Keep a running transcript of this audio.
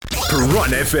Run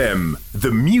FM.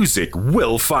 The music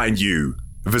will find you.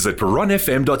 Visit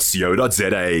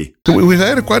runfm.co.za. We've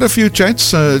had quite a few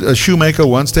chats. A shoemaker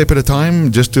one step at a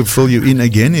time, just to fill you in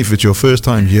again if it's your first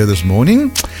time here this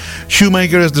morning.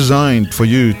 Shoemaker is designed for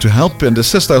you to help and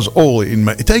assist us all in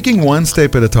taking one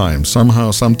step at a time.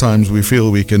 Sometimes we feel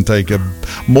we can take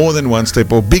more than one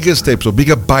step or bigger steps or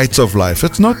bigger bites of life.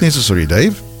 It's not necessary,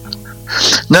 Dave.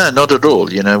 No, not at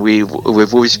all. You know, we've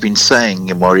always been saying,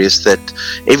 Marius, that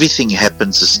everything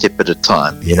happens a step at a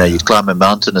time. You know, you climb a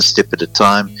mountain a step at a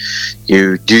time.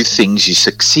 You do things, you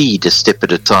succeed a step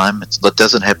at a time. That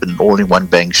doesn't happen all in one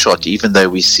bang shot. Even though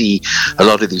we see a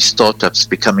lot of these startups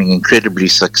becoming incredibly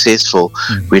successful,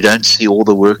 we don't see all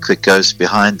the work that goes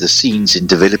behind the scenes in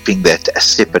developing that a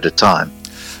step at a time.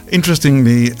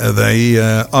 Interestingly, they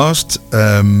asked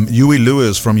Huey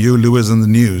Lewis from Huey Lewis and the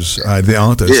News, the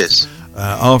artist. Yes.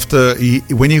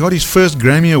 When he got his first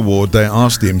Grammy Award,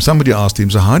 somebody asked him,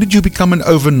 so how did you become an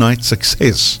overnight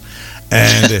success?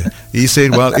 And he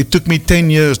said, well, it took me 10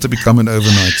 years to become an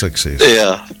overnight success.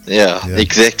 Yeah,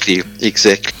 exactly.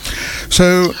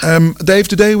 So, Dave,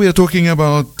 today we are talking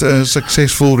about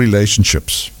successful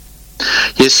relationships.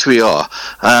 Yes, we are.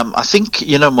 I think,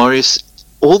 Maurice,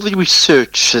 all the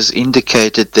research has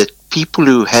indicated that people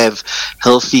who have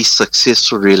healthy,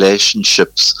 successful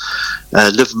relationships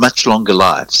live much longer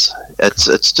lives.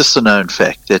 It's just a known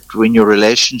fact that when your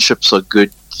relationships are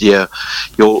good, your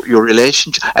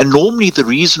relationship, and normally the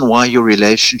reason why your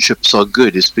relationships are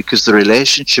good is because the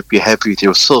relationship you have with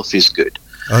yourself is good.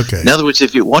 Okay. In other words,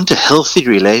 if you want a healthy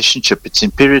relationship, it's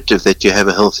imperative that you have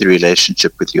a healthy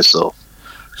relationship with yourself.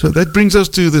 So that brings us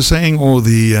to the saying, or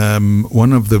the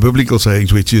one of the biblical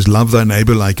sayings, which is love thy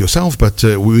neighbor like yourself. But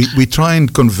we try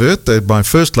and convert that by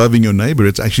first loving your neighbor.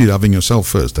 It's actually loving yourself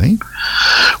first, eh?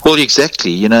 Well,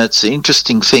 exactly. It's an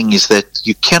interesting thing is that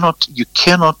you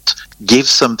cannot give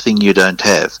something you don't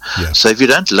have. Yeah. So if you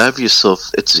don't love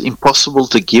yourself, it's impossible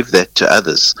to give that to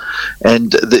others.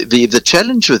 And the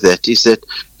challenge with that is that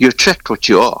you attract what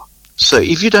you are. So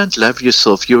if you don't love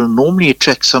yourself, you will normally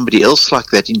attract somebody else like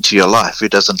that into your life who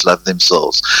doesn't love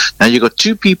themselves. Now, you've got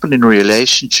two people in a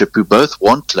relationship who both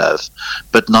want love,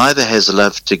 but neither has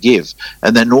love to give.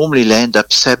 And they normally land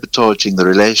up sabotaging the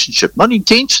relationship, not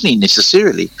intentionally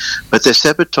necessarily, but they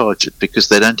sabotage it because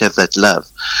they don't have that love.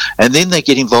 And then they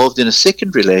get involved in a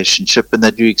second relationship and they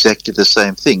do exactly the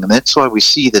same thing. And that's why we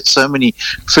see that so many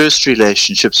first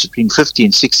relationships, between 50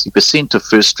 and 60% of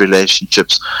first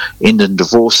relationships end in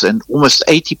divorce, and almost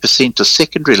 80% of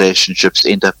second relationships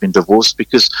end up in divorce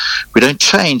because we don't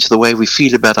change the way we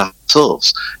feel about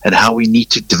ourselves and how we need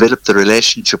to develop the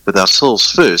relationship with ourselves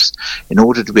first in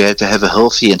order to be able to have a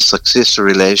healthy and successful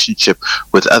relationship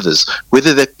with others,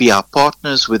 whether that be our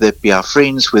partners, whether it be our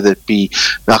friends, whether it be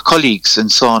our colleagues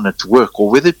and so on at work, or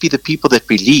whether it be the people that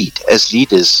we lead as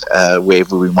leaders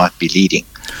wherever we might be leading.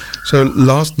 So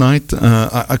last night,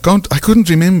 I couldn't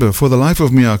remember, for the life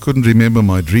of me, I couldn't remember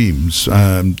my dreams.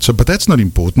 But that's not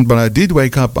important. But I did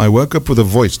wake up. I woke up with a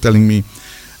voice telling me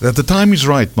that the time is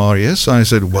right, Marius. I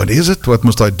said, what is it? What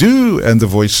must I do? And the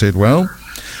voice said, well,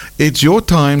 it's your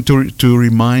time to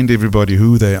remind everybody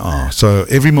who they are. So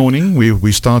every morning,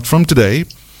 we start from today.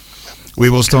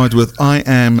 We will start with, I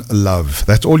am love.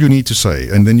 That's all you need to say.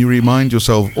 And then you remind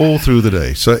yourself all through the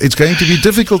day. So it's going to be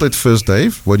difficult at first,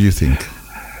 Dave. What do you think?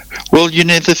 Well,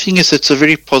 the thing is, it's a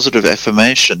very positive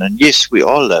affirmation. And yes, we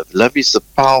are love. Love is a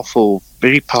powerful,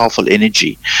 very powerful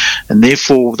energy. And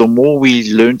therefore, the more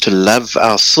we learn to love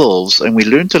ourselves, and we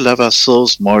learn to love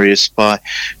ourselves, Marius, by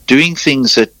doing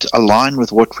things that align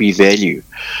with what we value.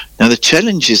 Now, the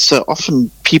challenge is so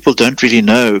often people don't really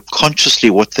know consciously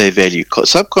what they value.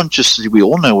 Subconsciously, we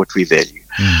all know what we value.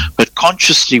 But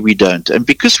consciously we don't. And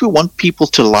because we want people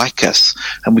to like us,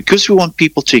 and because we want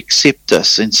people to accept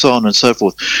us, and so on and so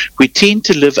forth, we tend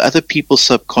to live other people's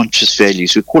subconscious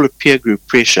values. We call it peer group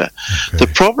pressure. Okay.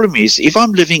 The problem is, if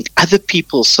I'm living other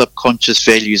people's subconscious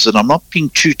values and I'm not being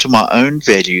true to my own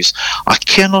values, I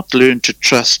cannot learn to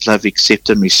trust, love, accept,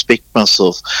 and respect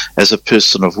myself as a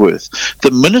person of worth.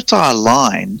 The minute I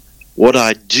align what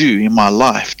I do in my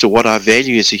life to what I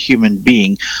value as a human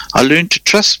being, I learn to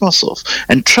trust myself.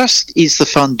 And trust is the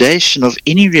foundation of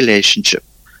any relationship.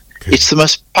 Okay. It's the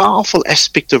most powerful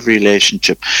aspect of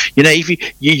relationship.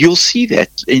 If you'll see that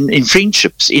in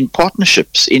friendships, in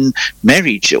partnerships, in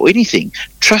marriage or anything.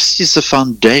 Trust is the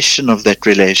foundation of that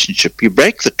relationship. You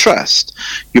break the trust,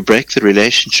 you break the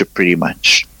relationship pretty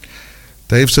much.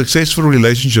 They have successful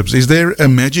relationships. Is there a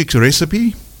magic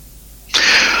recipe?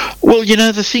 Well,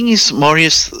 the thing is,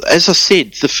 Marius, as I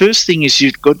said, the first thing is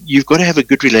you've got to have a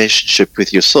good relationship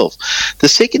with yourself. The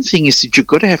second thing is that you've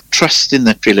got to have trust in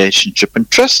that relationship, and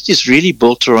trust is really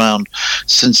built around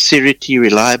sincerity,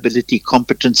 reliability,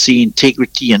 competency,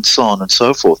 integrity, and so on and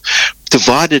so forth,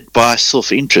 divided by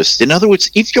self-interest. In other words,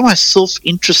 if my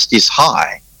self-interest is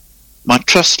high, my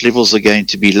trust levels are going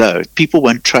to be low. People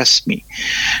won't trust me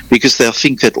because they'll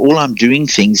think that all I'm doing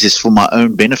things is for my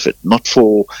own benefit, not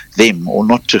for them, or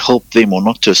not to help them, or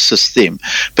not to assist them.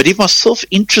 But if my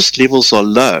self-interest levels are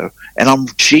low and I'm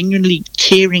genuinely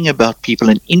caring about people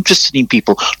and interested in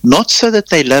people, not so that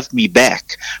they love me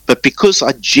back, but because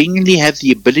I genuinely have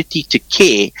the ability to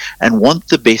care and want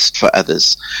the best for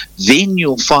others, then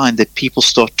you'll find that people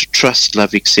start to trust,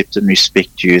 love, accept, and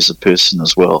respect you as a person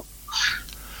as well.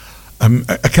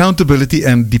 Accountability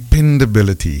and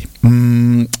dependability.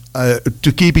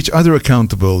 To keep each other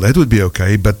accountable, that would be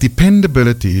okay, but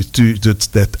dependability,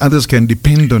 that others can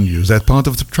depend on you, is that part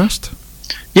of the trust?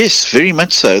 Yes, very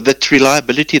much so. That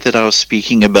reliability that I was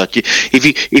speaking about.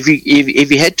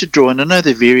 If you had to draw, and I know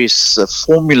the various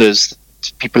formulas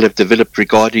people have developed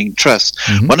regarding trust.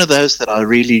 Mm-hmm. One of those that I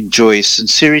really enjoy is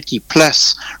sincerity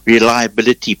plus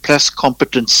reliability plus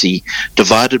competency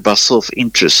divided by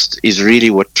self-interest is really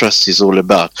what trust is all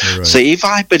about. Right. So if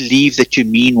I believe that you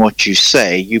mean what you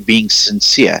say, you're being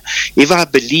sincere. If I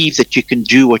believe that you can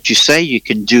do what you say you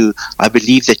can do, I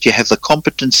believe that you have the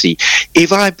competency.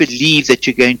 If I believe that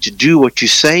you're going to do what you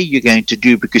say you're going to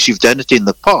do because you've done it in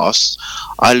the past,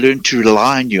 I learn to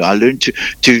rely on you. I learn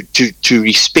to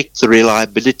respect the reliability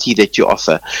that you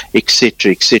offer,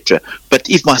 etc., etc. But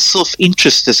if my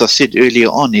self-interest, as I said earlier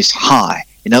on, is high,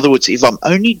 in other words, if I'm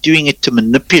only doing it to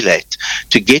manipulate,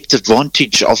 to get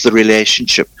advantage of the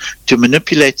relationship, to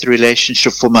manipulate the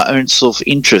relationship for my own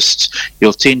self-interests,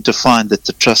 you'll tend to find that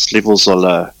the trust levels are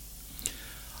low.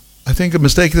 I think a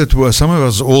mistake that some of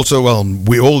us also,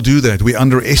 we all do that. We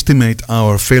underestimate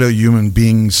our fellow human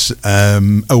beings'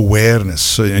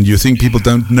 awareness. And you think people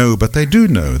don't know, but they do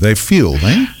know. They feel,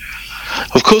 eh?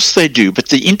 Of course they do. But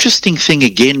the interesting thing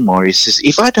again, Maurice, is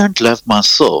if I don't love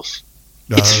myself,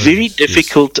 it's very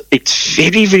difficult. Yes. It's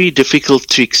very, very difficult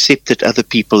to accept that other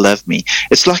people love me.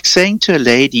 It's like saying to a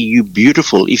lady, "You're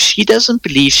beautiful." If she doesn't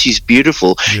believe she's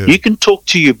beautiful, you can talk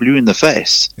to you blue in the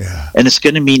face, and it's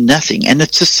going to mean nothing. And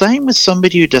it's the same with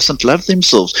somebody who doesn't love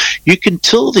themselves. You can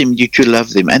tell them that you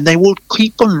love them, and they will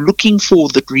keep on looking for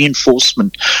the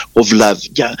reinforcement of love.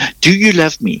 Yeah, do you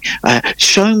love me?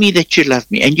 Show me that you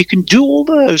love me. And you can do all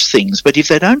those things, but if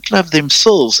they don't love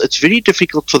themselves, it's very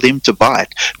difficult for them to buy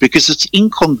it because it's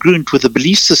incongruent with the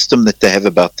belief system that they have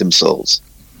about themselves.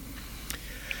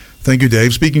 Thank you,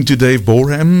 Dave. Speaking to Dave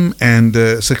Boreham, and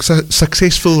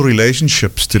successful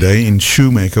relationships today in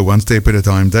Shoemaker, one step at a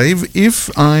time. Dave, if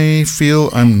I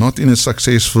feel I'm not in a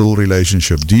successful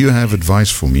relationship, do you have advice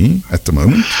for me at the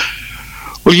moment?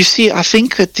 Well, you see, I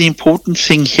think that the important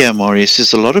thing here, Maurice,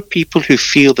 is a lot of people who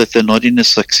feel that they're not in a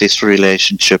successful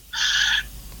relationship,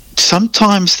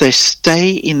 sometimes they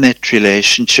stay in that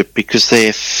relationship because they're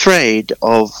afraid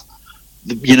of,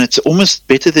 it's almost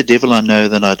better the devil I know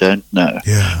than I don't know.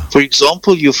 Yeah. For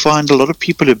example, you'll find a lot of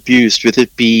people abused, whether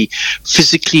it be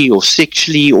physically or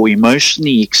sexually or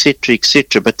emotionally, etc.,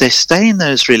 but they stay in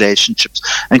those relationships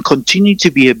and continue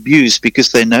to be abused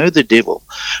because they know the devil.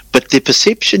 But their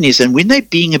perception is, and when they're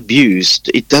being abused,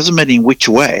 it doesn't matter in which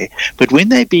way, but when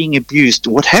they're being abused,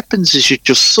 what happens is that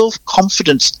your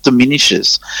self-confidence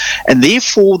diminishes. And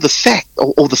therefore the fact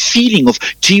or the feeling of,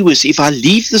 gee whiz, if I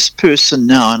leave this person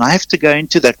now and I have to go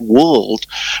into that world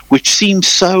which seems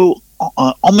so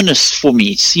ominous for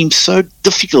me, it seems so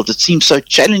difficult, it seems so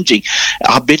challenging,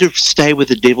 I better stay with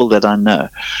the devil that I know.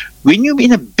 When you're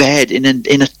in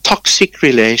a toxic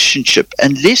relationship,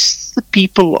 unless the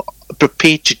people are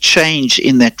prepared to change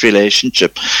in that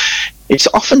relationship, it's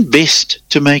often best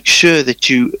to make sure that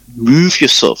you move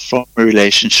yourself from a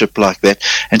relationship like that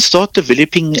and start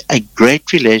developing a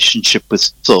great relationship with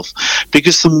self.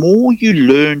 Because the more you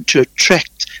learn to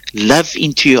attract love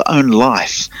into your own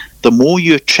life, the more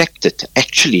you attract it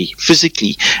actually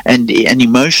physically and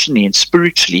emotionally and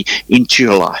spiritually into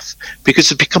your life,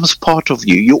 because it becomes part of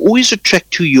you. You always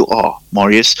attract who you are,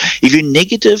 Marius. If you're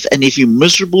negative and if you're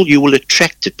miserable, you will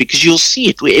attract it because you'll see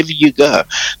it wherever you go.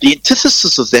 The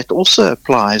antithesis of that also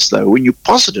applies, though. When you're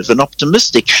positive and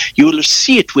optimistic, you will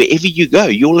see it wherever you go.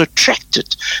 You'll attract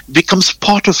it. It becomes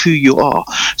part of who you are.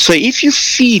 So if you're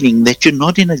feeling that you're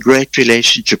not in a great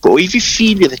relationship, or if you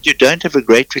feel that you don't have a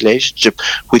great relationship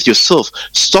with yourself,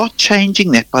 start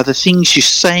changing that by the things you're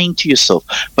saying to yourself,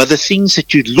 by the things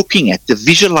that you're looking at, the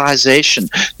visualization.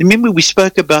 Remember, we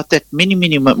spoke about that many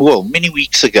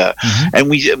weeks ago, and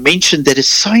we mentioned that it's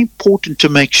so important to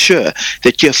make sure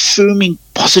that you're affirming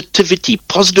positivity,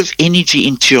 positive energy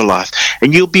into your life,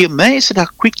 and you'll be amazed at how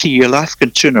quickly your life can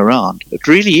turn around. It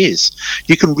really is.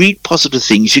 You can read positive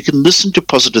things, you can listen to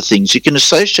positive things, you can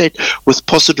associate with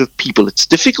positive people. It's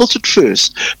difficult at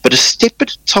first, but a step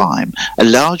at a time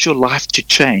allows your life to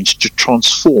change, to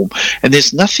transform, and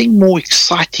there's nothing more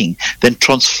exciting than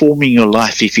transforming your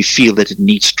life if you feel that it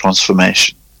needs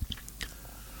transformation.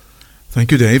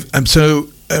 Thank you, Dave.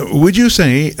 Would you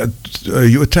say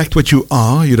you attract what you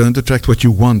are, you don't attract what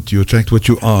you want, you attract what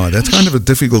you are? That's kind of a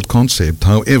difficult concept.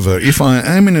 However, if I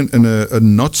am in a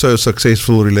not so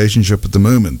successful relationship at the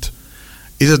moment,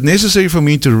 is it necessary for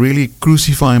me to really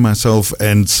crucify myself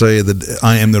and say that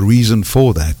I am the reason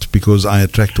for that because I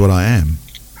attract what I am?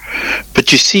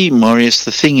 But you see, Marius,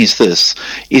 the thing is this,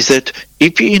 is that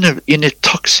if you're in a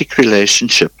toxic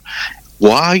relationship,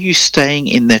 why are you staying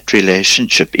in that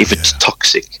relationship if it's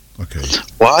toxic? Okay.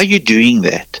 Why are you doing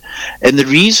that? And the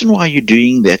reason why you're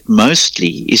doing that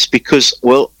mostly is because,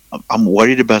 well, I'm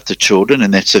worried about the children,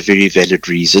 and that's a very valid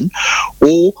reason,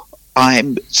 or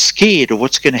I'm scared of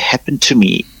what's going to happen to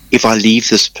me if I leave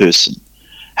this person.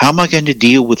 How am I going to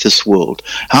deal with this world?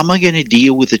 How am I going to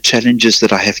deal with the challenges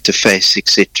that I have to face,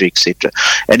 etc., etc.?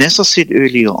 And as I said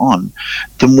earlier on,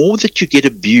 the more that you get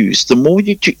abused, the more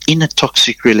that you're in a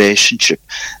toxic relationship,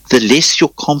 the less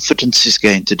your confidence is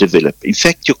going to develop. In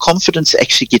fact, your confidence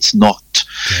actually gets knocked.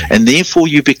 Okay. And therefore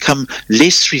you become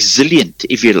less resilient,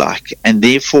 if you like, and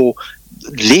therefore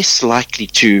less likely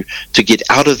to get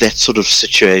out of that sort of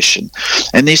situation.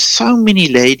 And there's so many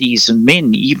ladies and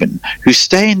men even who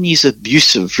stay in these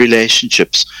abusive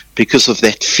relationships because of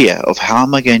that fear of how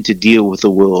am I going to deal with the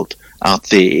world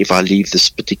out there if I leave this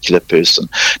particular person.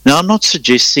 Now, I'm not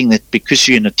suggesting that because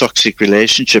you're in a toxic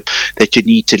relationship that you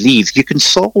need to leave. You can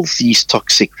solve these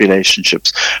toxic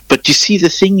relationships. But you see, the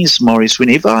thing is, Maurice,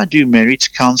 whenever I do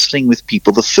marriage counseling with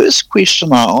people, the first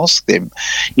question I ask them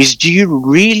is, do you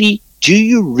really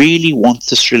want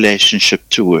this relationship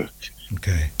to work?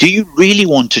 Okay. Do you really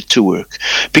want it to work?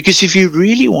 Because if you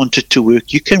really want it to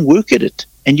work, you can work at it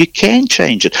and you can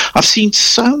change it. I've seen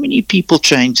so many people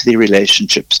change their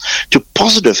relationships to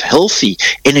positive, healthy,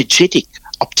 energetic,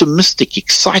 optimistic,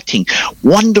 exciting,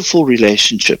 wonderful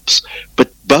relationships.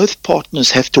 But both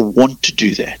partners have to want to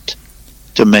do that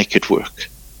to make it work.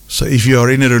 So if you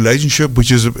are in a relationship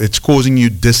it's causing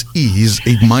you dis-ease,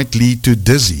 it might lead to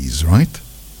disease, right?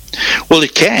 Well,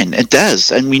 it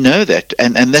does, and we know that,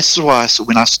 and that's why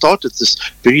when I started this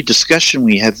very discussion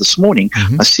we had this morning,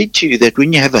 I said to you that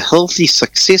when you have a healthy,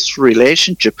 successful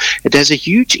relationship, it has a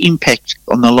huge impact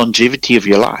on the longevity of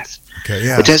your life. Okay,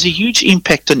 yeah. It has a huge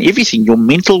impact on everything, your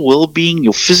mental well-being,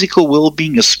 your physical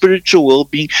well-being, your spiritual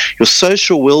well-being, your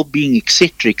social well-being,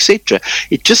 etc., etc.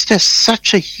 It just has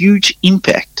such a huge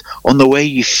impact on the way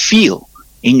you feel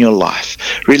in your life.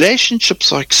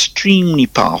 Relationships are extremely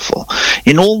powerful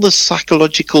in all the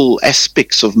psychological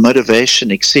aspects of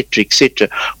motivation, etc., etc.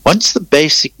 Once the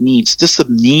basic needs, just the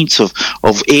needs of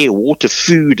air, water,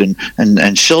 food,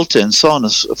 and shelter and so on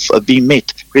are being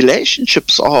met,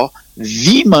 relationships are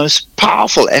the most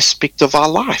powerful aspect of our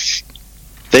life.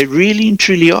 They really and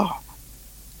truly are.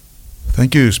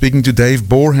 Thank you. Speaking to Dave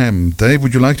Boreham. Dave,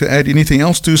 would you like to add anything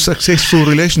else to successful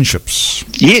relationships?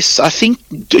 Yes, I think,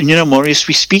 Maurice,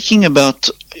 we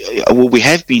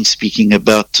have been speaking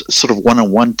about sort of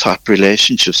one-on-one type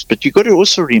relationships, but you've got to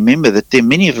also remember that there are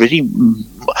many very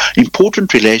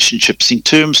important relationships in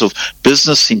terms of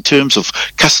business, in terms of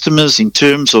customers, in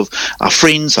terms of our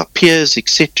friends, our peers,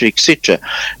 etc., etc.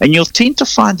 And you'll tend to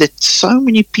find that so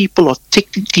many people are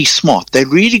technically smart. They're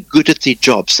really good at their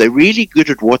jobs. They're really good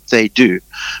at what they do,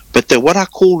 but they're what I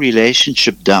call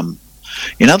relationship dumb.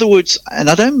 In other words, and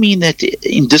I don't mean that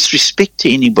in disrespect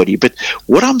to anybody, but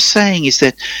what I'm saying is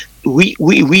that we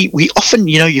often,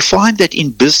 you find that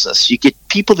in business, you get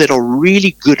people that are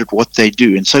really good at what they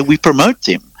do. And so we promote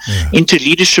them into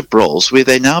leadership roles where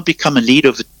they now become a leader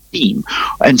of a team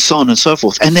and so on and so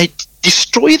forth. And they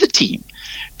destroy the team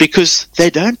because they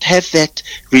don't have that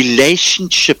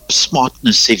relationship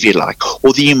smartness, if you like,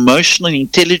 or the emotional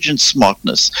intelligence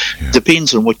smartness.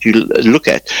 Depends on what you look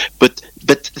at. But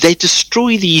they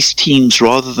destroy these teams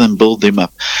rather than build them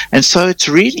up. And so it's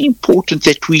really important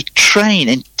that we train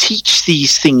and teach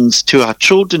these things to our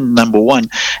children, number one,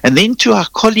 and then to our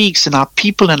colleagues and our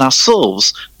people and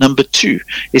ourselves, number two,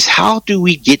 is how do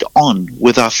we get on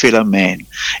with our fellow man?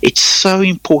 It's so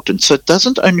important. So it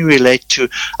doesn't only relate to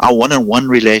our one-on-one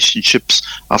one-on-one relationships,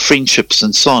 our friendships,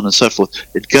 and so on and so forth.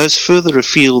 It goes further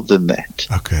afield than that.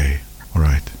 Okay, all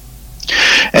right.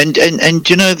 And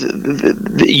you know,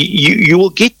 you'll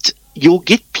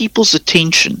get people's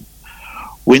attention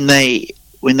when they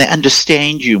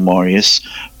understand you, Marius.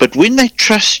 But when they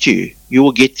trust you, you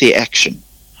will get their action.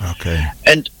 Okay.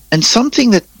 And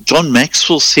something that John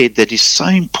Maxwell said that is so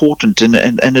important,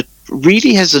 and it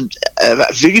really has a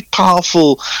very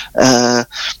powerful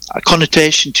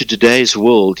connotation to today's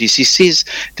world, is he says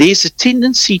there's a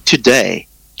tendency today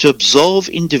to absolve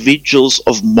individuals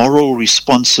of moral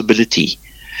responsibility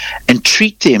and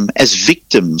treat them as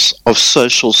victims of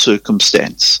social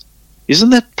circumstance.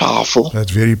 Isn't that powerful?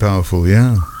 That's very powerful,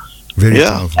 yeah. Very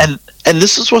powerful. And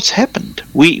this is what's happened.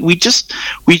 We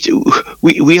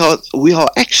are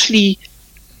actually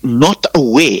not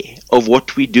aware of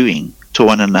what we're doing to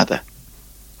one another.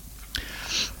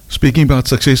 Speaking about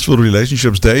successful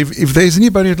relationships, Dave, if there's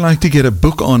anybody who'd like to get a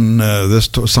book on this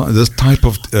type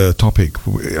of topic,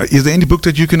 is there any book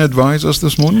that you can advise us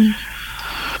this morning?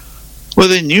 Well,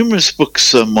 there are numerous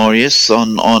books, Marius,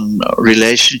 on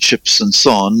relationships and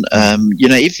so on. You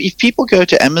know, if people go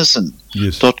to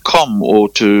Amazon.com or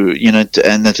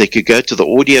and that they could go to the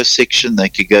audio section, they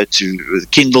could go to the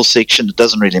Kindle section. It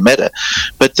doesn't really matter,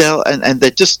 but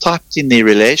they just typed in their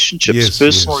relationships,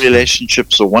 personal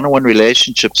relationships or one-on-one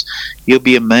relationships. You'll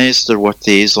be amazed at what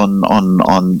there is on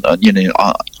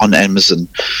Amazon.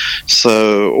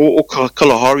 So or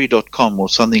Kalahari.com or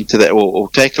something to that, or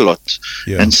Take-A-Lot,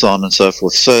 and so on and so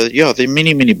forth. So yeah, there are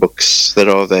many books that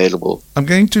are available. I'm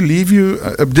going to leave you,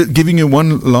 giving you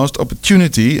one last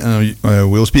opportunity.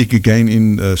 We'll speak again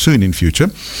soon in future.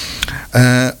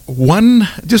 One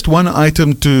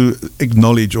item to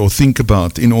acknowledge or think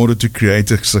about in order to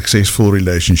create a successful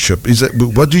relationship. Is that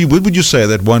what would you say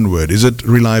that one word? Is it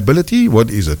reliability? What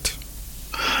is it?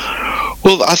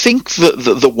 Well, I think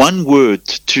the one word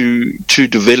to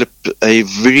develop a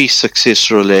very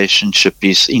successful relationship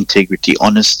is integrity,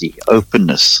 honesty,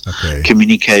 openness,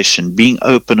 communication, being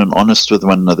open and honest with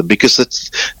one another, because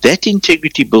that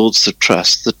integrity builds the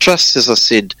trust. The trust, as I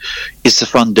said, is the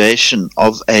foundation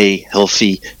of a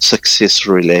healthy,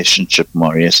 successful relationship,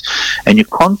 Marius. And you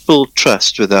can't build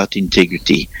trust without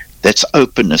integrity. That's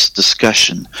openness,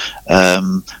 discussion,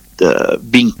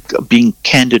 being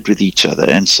candid with each other,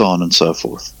 and so on and so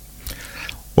forth.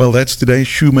 Well, that's today's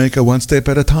Shoemaker, one step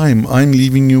at a time. I'm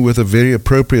leaving you with a very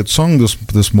appropriate song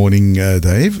this morning,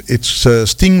 Dave. It's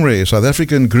Stingray, a South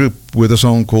African group, with a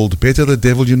song called Better the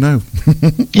Devil You Know.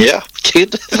 Yeah,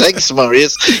 good. Thanks,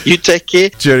 Marius. You take care.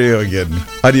 Cheerio again.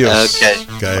 Adios.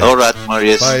 Okay. All right,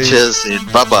 Marius. Bye. Cheers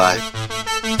and bye-bye.